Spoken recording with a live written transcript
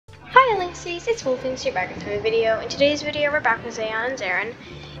Galaxies, it's WolfQuest here back with another video. In today's video, we're back with Zayon and Zarin,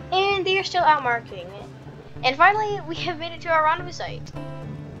 and they are still out marketing. And finally, we have made it to our rendezvous site.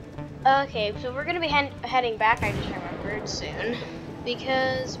 Okay, so we're going to be heading back, I just remembered, soon.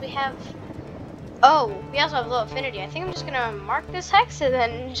 Because we have... Oh, we also have low affinity. I think I'm just going to mark this hex and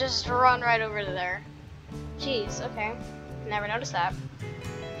then just run right over to there. Jeez, okay. Never noticed that.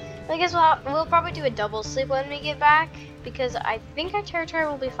 I guess we'll probably do a double sleep when we get back, because I think our territory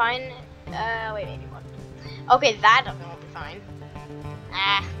will be fine. Wait, maybe one. Okay, that definitely won't be fine.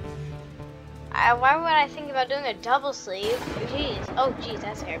 Why would I think about doing a double sleep? Jeez. Oh, jeez,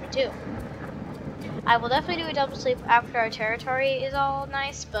 that scared me too. I will definitely do a double sleep after our territory is all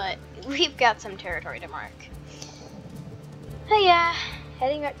nice, but we've got some territory to mark. Oh yeah,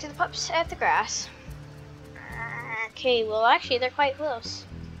 heading back to the pups at the grass. Okay, well actually they're quite close.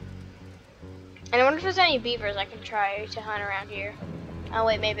 And I wonder if there's any beavers I can try to hunt around here. Oh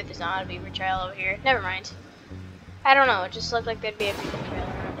wait, maybe there's not a beaver trail over here. Never mind. I don't know, it just looked like there'd be a beaver trail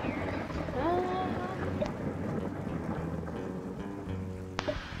around here.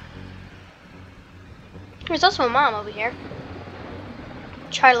 There's also a mom over here.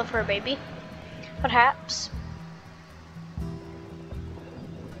 Try to look for a baby. Perhaps.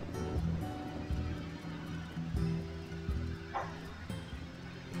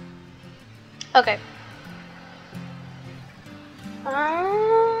 Okay.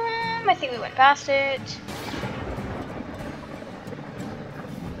 I think we went past it.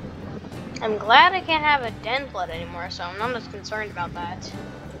 I'm glad I can't have a den flood anymore, so I'm not as concerned about that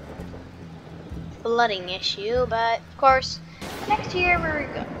flooding issue, but of course, next year we're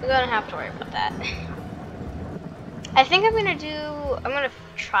gonna have to worry about that. I think I'm gonna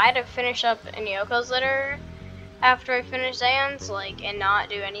try to finish up Nyoko's litter after I finish Zion's, and not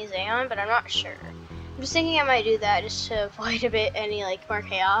do any Zion, but I'm not sure. I'm just thinking I might do that just to avoid any more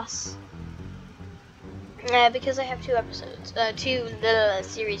chaos. Because I have two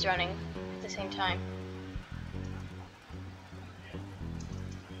series running at the same time.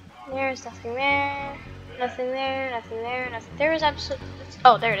 There's nothing there, nothing there, nothing there, nothing. There is absolutely.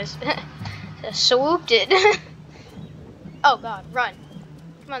 Oh, there it is. Swooped it. Oh God, run!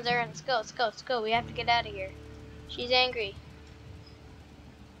 Come on, Zarin, let's go, let's go, let's go. We have to get out of here. She's angry.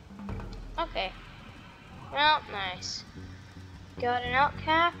 Okay. Well, nice. Got an elk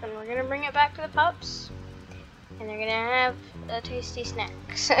calf, and we're gonna bring it back to the pups, and they're gonna have tasty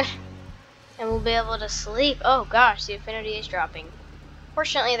snacks, and we'll be able to sleep. Oh gosh, the affinity is dropping.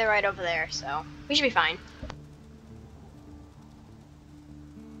 Fortunately, they're right over there, so we should be fine.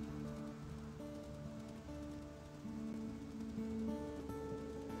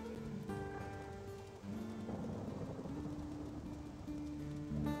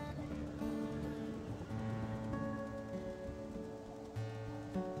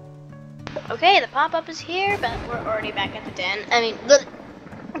 Okay, the pop-up is here, but we're already back at the den. I mean, the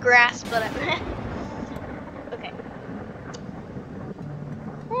grass, but okay.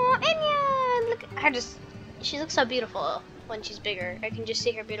 Oh, Enya! Look at her, she looks so beautiful when she's bigger. I can just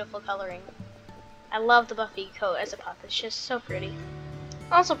see her beautiful coloring. I love the Buffy coat as a pup. It's just so pretty.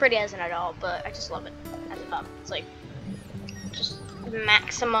 Also pretty as an adult, but I just love it as a pup. It's just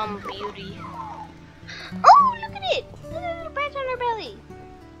maximum beauty. Oh, look at it! Look at the little patch on her belly.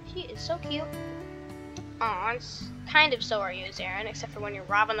 She is so cute. Aw, it's kind of so are you, Zarin, except for when you're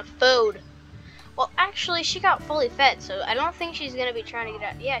robbing the food. Well, actually, she got fully fed, so I don't think she's gonna be trying to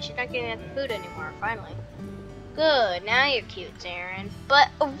get out. Yeah, she's not getting at the food anymore, finally. Good, now you're cute, Zarin. But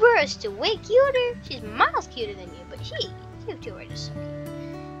we're still way cuter. She's miles cuter than you, but you two are just so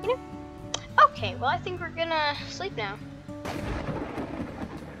cute. You know? Okay, well, I think we're gonna sleep now.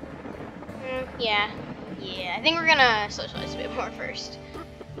 Yeah, I think we're gonna socialize a bit more first.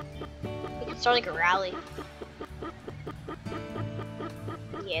 We can start a rally.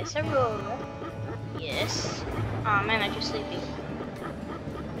 Yes, Aurora. Yes. Oh man, I'm just sleepy.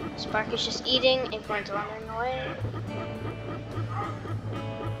 Spark is just eating, Acorn's wandering away.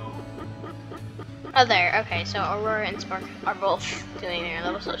 Oh, there. Okay, so Aurora and Spark are both doing their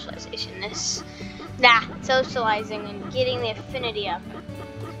little socialization. Socializing and getting the affinity up.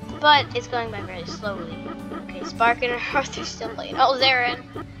 But it's going by very slowly. Okay, Spark and Arthur still playing. Oh, Zarin.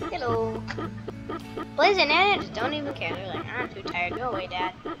 Hello. Blaze and Anna just don't even care. They're like, I'm too tired. Go away,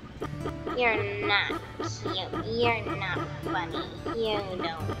 Dad. You're not cute. You're not funny.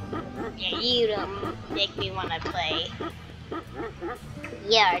 You don't make me want to play.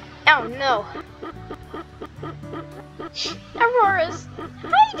 Yeah. Oh no. Aurora's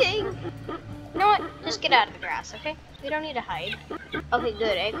hiding. You know what? Just get out of the grass, okay? We don't need to hide. Okay,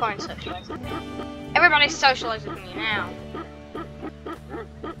 good. Acorn socializing. Everybody's socializing with me now.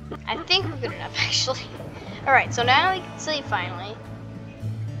 I think we're good enough, actually. Alright, so now we can sleep finally.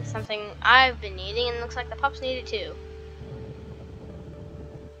 It's something I've been needing, and it looks like the pups need it too.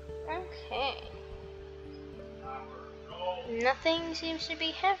 Okay. Nothing seems to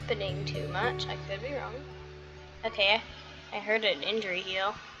be happening too much. I could be wrong. Okay, I heard an injury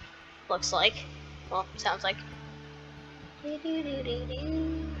heal. Looks like. Well, sounds like.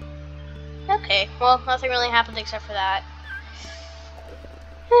 Okay, well, nothing really happened except for that.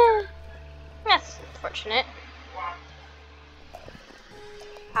 That's unfortunate.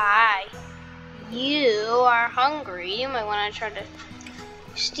 Hi. You are hungry. You might want to try to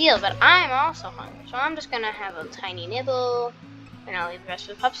steal, but I'm also hungry. So I'm just going to have a tiny nibble, and I'll leave the rest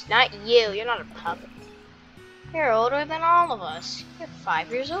of the pups. Not you. You're not a pup. You're older than all of us. You're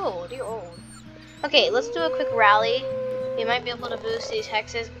 5 years old. You're old. Okay, let's do a quick rally. We might be able to boost these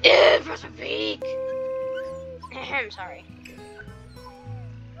hexes. Press a peek. I'm sorry.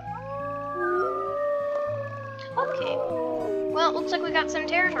 Okay. Well, it looks like we got some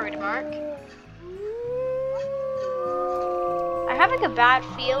territory to mark. I'm having a bad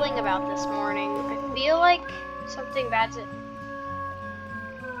feeling about this morning. I feel like something bad's it.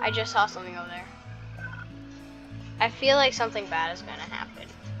 I just saw something over there. I feel like something bad is gonna happen.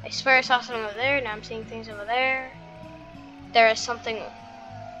 I swear I saw something over there, now I'm seeing things over there. There is something.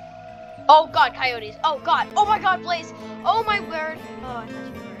 Oh god, coyotes. Oh god. Oh my god, Blaze. Oh my word. Oh, I thought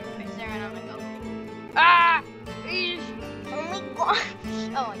you were. Okay, Sarah, I'm gonna go. Ah! Oh my god.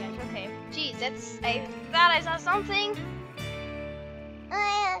 Oh my gosh, okay. Jeez, I thought I saw something.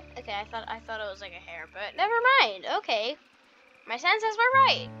 Okay, I thought it was like a hair, but never mind. Okay. My senses were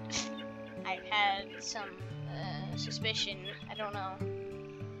right. I had some suspicion. I don't know.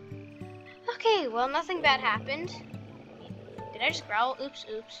 Okay, well, nothing bad happened. Did I just growl? Oops,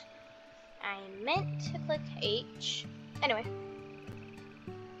 oops. I meant to click H. Anyway.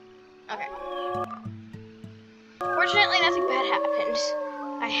 Okay. Fortunately, nothing bad happened.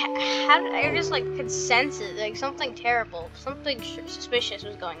 I just like could sense it, like something terrible, something suspicious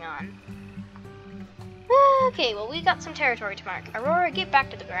was going on. Okay, well, we got some territory to mark. Aurora, get back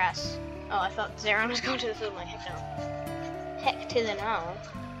to the grass. Oh, I thought Zaron was going to the food. Like, heck no. Heck to the no.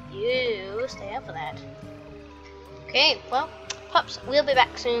 You stay up for that. Okay, well, pups, we'll be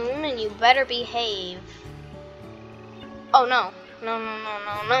back soon, and you better behave. Oh, no. No,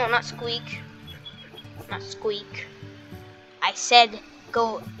 not Squeak. Not Squeak. I said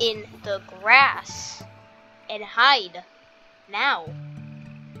go in the grass and hide. Now.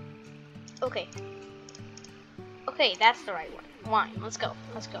 Okay. Okay, that's the right one. Wine. Let's go.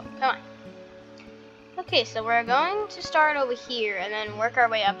 Let's go. Come on. Okay, so we're going to start over here and then work our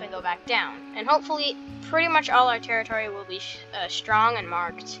way up and go back down. And hopefully, pretty much all our territory will be strong and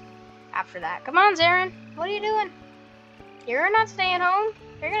marked after that. Come on, Zaron. What are you doing? You're not staying home.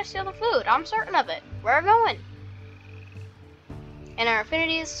 You're going to steal the food. I'm certain of it. We're going. And our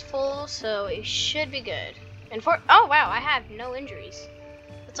affinity is full, so it should be good. And oh, wow, I have no injuries.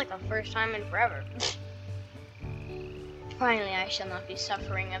 That's like the first time in forever. Finally, I shall not be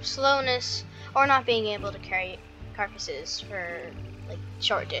suffering of slowness or not being able to carry carcasses for like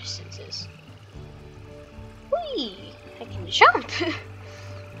short distances. Whee! I can jump.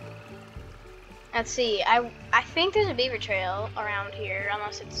 Let's see. I think there's a beaver trail around here,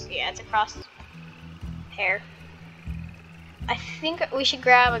 unless it's it's across here. I think we should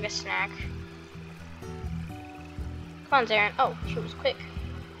grab like a snack. Come on, Zaron. Oh, she was quick.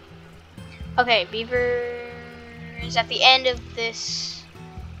 Okay, beaver is at the end of this.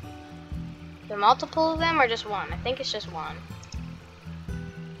 The multiple of them or just one? I think it's just one.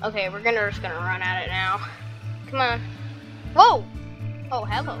 Okay, we're just gonna run at it now. Come on. Whoa! Oh,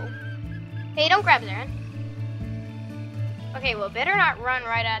 hello. Hey, don't grab Zaron. Okay, well, better not run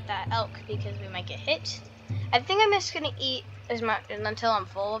right at that elk because we might get hit. I think I'm just gonna eat as much until I'm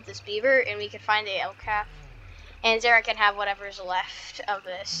full of this beaver and we can find the elk calf. And Zara can have whatever's left of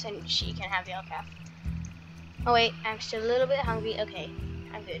this and she can have the elk calf. Oh wait, I'm still a little bit hungry. Okay,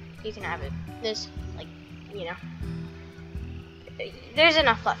 I'm good. You can have it. There's, like, you know, there's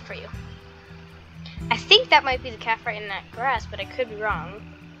enough left for you. I think that might be the calf right in that grass, but I could be wrong.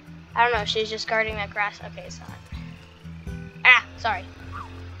 I don't know, she's just guarding that grass. Okay, it's not. Ah, sorry.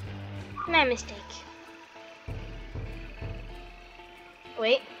 My mistake.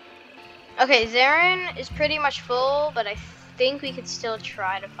 Wait. Okay, Zaron is pretty much full, but I think we could still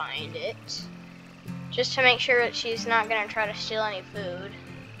try to find it. Just to make sure that she's not going to try to steal any food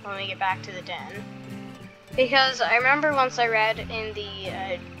when we get back to the den. Because I remember once I read in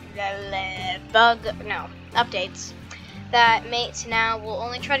the updates that mates now will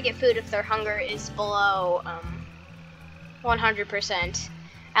only try to get food if their hunger is below 100%.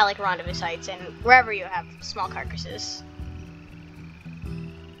 at like rendezvous sites and wherever you have small carcasses.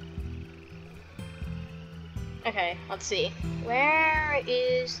 Okay, let's see. Where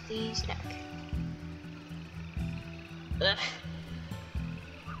is the snack? Ugh.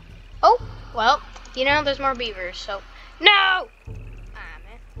 Oh, well, you know, there's more beavers, so... No! Ah,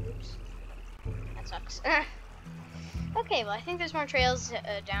 man. Oops. That sucks. Okay, well, I think there's more trails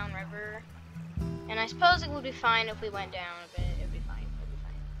downriver. And I suppose it would be fine if we went down a bit. It would be fine. It would be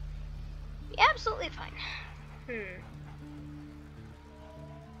fine. Be absolutely fine.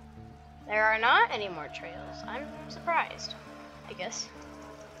 There are not any more trails. I'm surprised, I guess.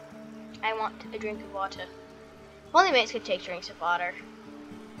 I want a drink of water. If only mates could take drinks of water.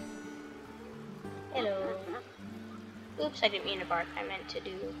 Hello. Oops, I didn't mean to bark. I meant to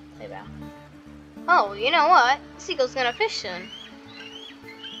do play bow. Oh, you know what? Seagull's gonna fish soon.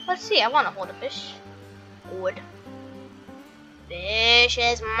 Let's see, I want to hold a fish. Wood. Fish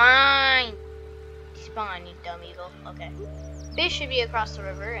is mine! Spawn, you dumb eagle. Okay. Fish should be across the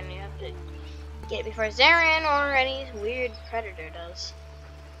river, and you have to get it before Zarin or any weird predator does.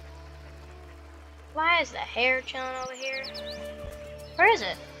 Why is the hare chilling over here? Where is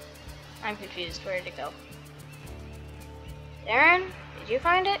it? I'm confused. Where did it go? Zarin, did you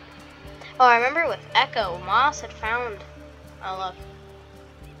find it? Oh, I remember with Echo, Moss had found... Oh, look.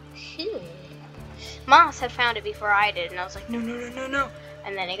 Phew. Moss had found it before I did, and I was like, no, no, no, no, no.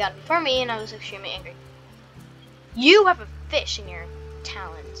 And then he got it before me, and I was extremely angry. You have a fish in your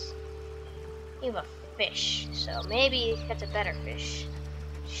talons. You have a fish, so maybe that's a better fish.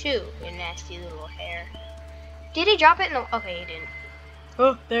 Shoo, you nasty little hare. Did he drop it in the... Okay, he didn't.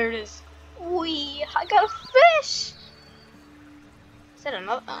 Oh, there it is. Wee, I got a fish! Is that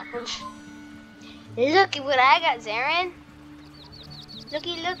another... Look at what I got, Zarin.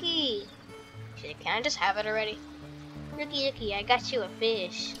 Looky, looky. Can I just have it already? Looky, looky, I got you a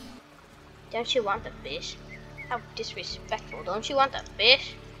fish. Don't you want the fish? How disrespectful. Don't you want the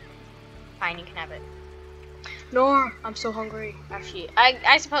fish? Fine, you can have it. No, I'm so hungry. Actually,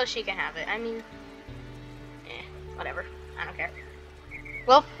 I suppose she can have it. I mean, whatever. I don't care.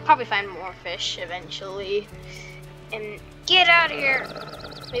 We'll probably find more fish eventually. And get out of here.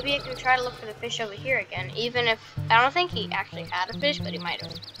 Maybe I can try to look for the fish over here again. Even if, I don't think he actually had a fish, but he might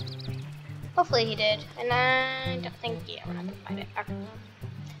have. Hopefully he did. And I don't think, yeah, we're not gonna find it. Okay.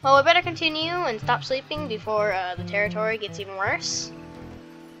 Well, we better continue and stop sleeping before the territory gets even worse.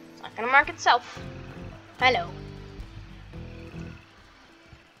 It's not gonna mark itself. Hello.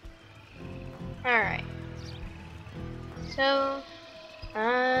 Alright. So,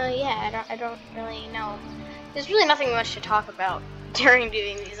 yeah, I don't really know. There's really nothing much to talk about during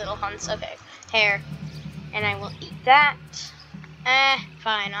doing these little hunts. Okay, hare. And I will eat that.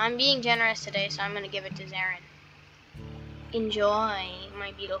 Fine. I'm being generous today, so I'm gonna give it to Zarin. Enjoy,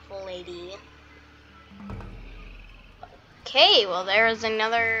 my beautiful lady. Okay, well there is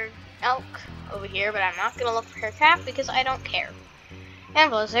another elk over here, but I'm not gonna look for her calf because I don't care.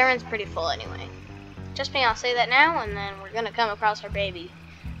 And well, Zarin's pretty full anyway. Just me, I'll say that now, and then we're gonna come across her baby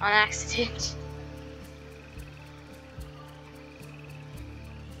on accident.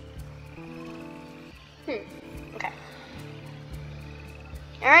 Okay.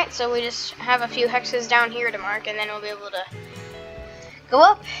 Alright, so we just have a few hexes down here to mark, and then we'll be able to go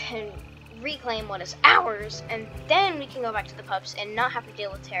up and reclaim what is ours, and then we can go back to the pups and not have to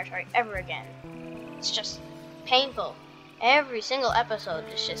deal with territory ever again. It's just painful. Every single episode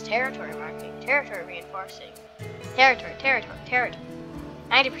is just territory marking, territory reinforcing, territory,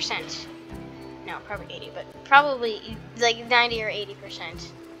 90%. No, probably 80, but probably like 90 or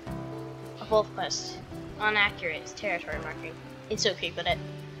 80% of WolfQuest unaccurate is territory marking. It's so creepy, but it.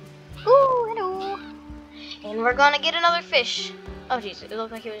 Ooh, hello. And we're gonna get another fish. Oh jeez, it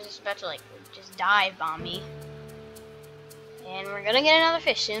looked like it was just about to like just dive bomb me. And we're gonna get another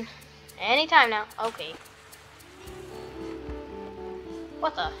fish soon. Anytime now. Okay.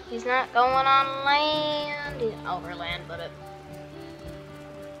 What the? He's not going on land. He's over land, but it.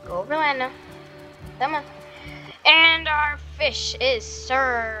 Go over land now. Come on. And our fish is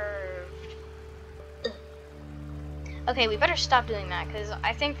served. Ugh. Okay, we better stop doing that because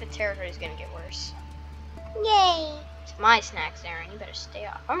I think the territory is gonna get worse. Yay! It's my snack, Zarin. You better stay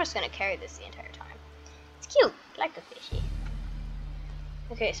off. I'm just gonna carry this the entire time. It's cute. I like the fishy.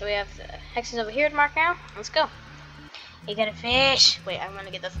 Okay, so we have the hexes over here to mark now. Let's go. You got a fish. Wait, I'm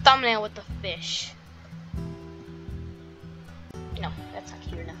gonna get the thumbnail with the fish. No, that's not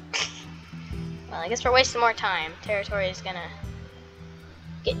cute enough. Well, I guess we're wasting more time. Territory is gonna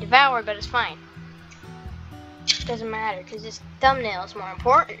get devoured, but it's fine. Doesn't matter, because this thumbnail is more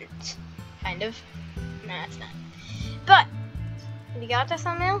important. Kind of. No, it's not. But, We got the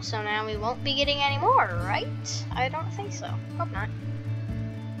thumbnail, so now we won't be getting any more, right? I don't think so. Hope not.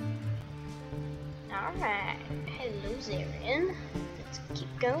 Alright. Hello, Zarian. Let's keep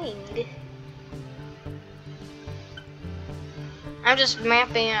going. I'm just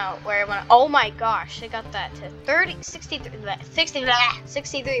mapping out where I want to. Oh my gosh, I got that to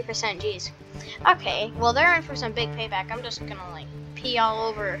 63%. Jeez. Okay, well, they're in for some big payback. I'm just gonna, like, pee all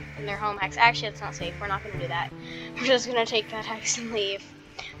over in their home hex. Actually, it's not safe. We're not gonna do that. We're just gonna take that hex and leave.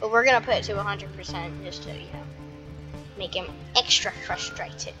 But we're gonna put it to 100% just to, you know, make him extra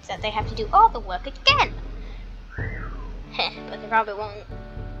frustrated that they have to do all the work again. But they probably won't.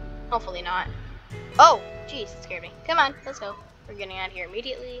 Hopefully not. Oh, jeez, it scared me. Come on, let's go. We're getting out of here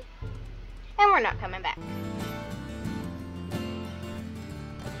immediately. And we're not coming back.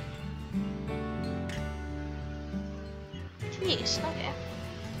 Jeez, okay.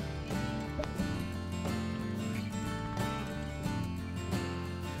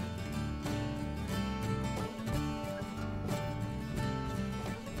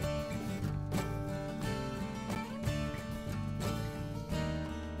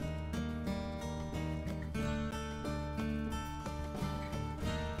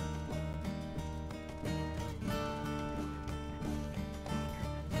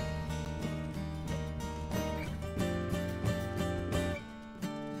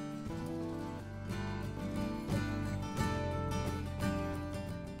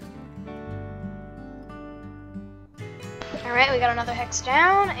 Alright, we got another hex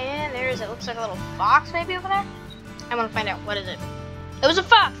down, and there's, it looks like a little fox maybe over there. I want to find out, what is it? It was a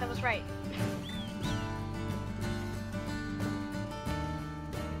fox, I was right.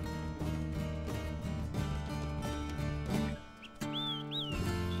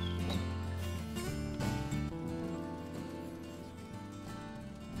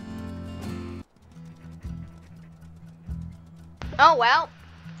 Oh well,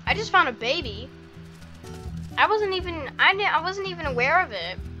 I just found a baby. I wasn't even aware of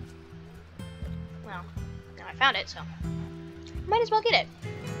it. Well, now I found it, so might as well get it.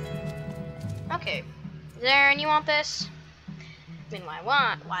 Okay, Zaren, you want this? I mean,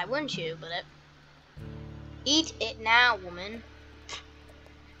 why wouldn't you? But eat it now, woman.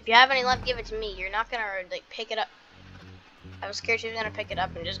 If you have any left, give it to me. You're not gonna like pick it up. I was scared she was gonna pick it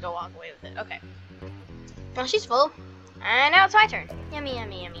up and just go walk away with it. Okay. Well, she's full, and now it's my turn. Yummy,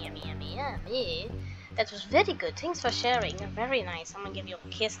 yummy, yummy, yummy, yummy, yummy. That was very good. Thanks for sharing. Very nice. I'm gonna give you a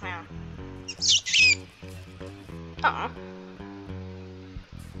kiss now. Aw.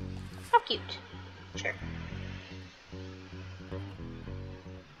 How cute. Sure.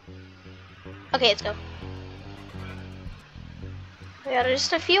 Okay, let's go. We got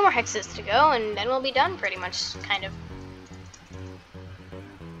just a few more hexes to go, and then we'll be done pretty much, kind of.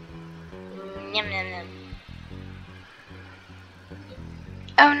 Yum, yum, yum.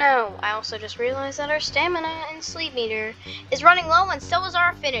 Oh no, I also just realized that our stamina and sleep meter is running low, and so is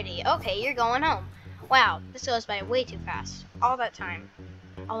our affinity. Okay, you're going home. Wow, this goes by way too fast. All that time.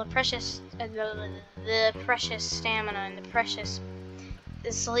 All the precious, the precious stamina and the precious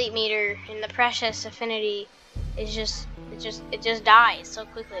sleep meter and the precious affinity is just, it just dies so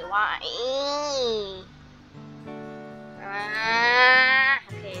quickly. Why?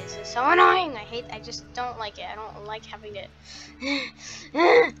 Okay, this is so annoying. I just don't like it. I don't like having to.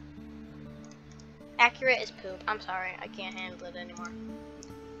 Accurate is poop. I'm sorry. I can't handle it anymore.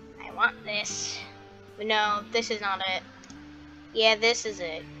 I want this. But no, this is not it. Yeah, this is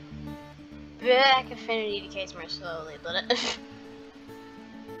it. Black affinity decays more slowly, but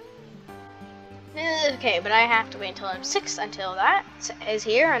okay, but I have to wait until I'm 6 until that is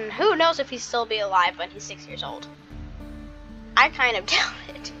here, and who knows if he'll still be alive when he's 6 years old. I kind of doubt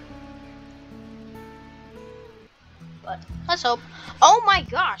it. But let's hope. Oh my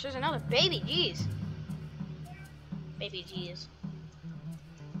gosh, there's another baby. Jeez. Baby jeez.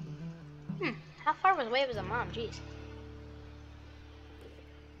 How far away was the mom? Jeez.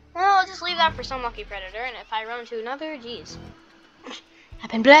 Well, I'll just leave that for some lucky predator, and if I run into another, jeez. I've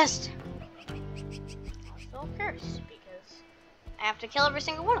been blessed. Also cursed, because I have to kill every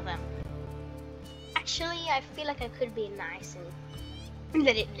single one of them. Actually, I feel like I could be nice and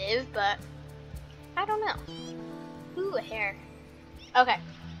let it live, but I don't know. Ooh, a hair. Okay.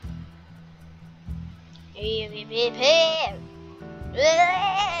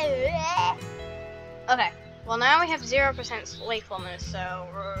 Okay. Well, now we have 0% wakefulness, so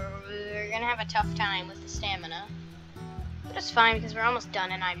we're gonna have a tough time with the stamina. But it's fine because we're almost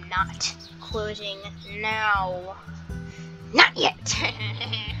done, and I'm not closing now. Not yet.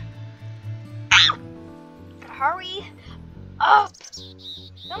 Ow! Hurry up!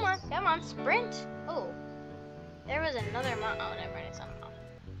 Come on, sprint! Oh, There was another oh, never mind, it's not a moth.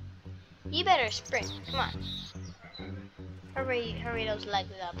 You better sprint, come on. Hurry those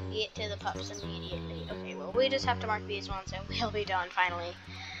legs up. Get to the pups immediately. Okay, well, we just have to mark these ones and we'll be done, finally.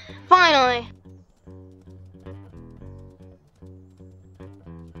 Finally!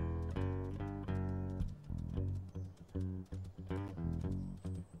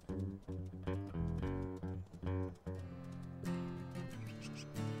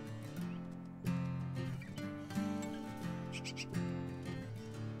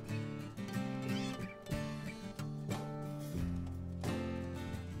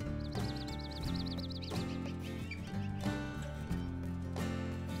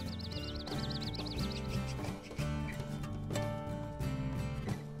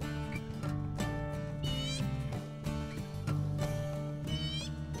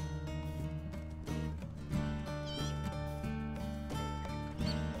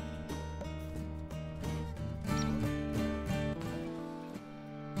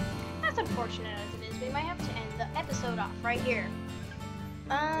 Unfortunate as it is, we might have to end the episode off right here.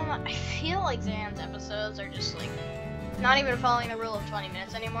 I feel like Zan's episodes are just like not even following the rule of 20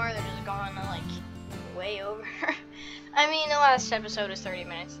 minutes anymore. They're just going like way over. I mean, the last episode is 30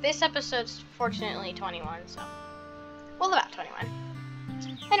 minutes. This episode's fortunately 21, so well, about 21.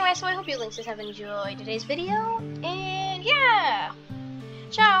 Anyway, so I hope you links have enjoyed today's video, and yeah,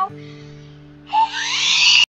 ciao.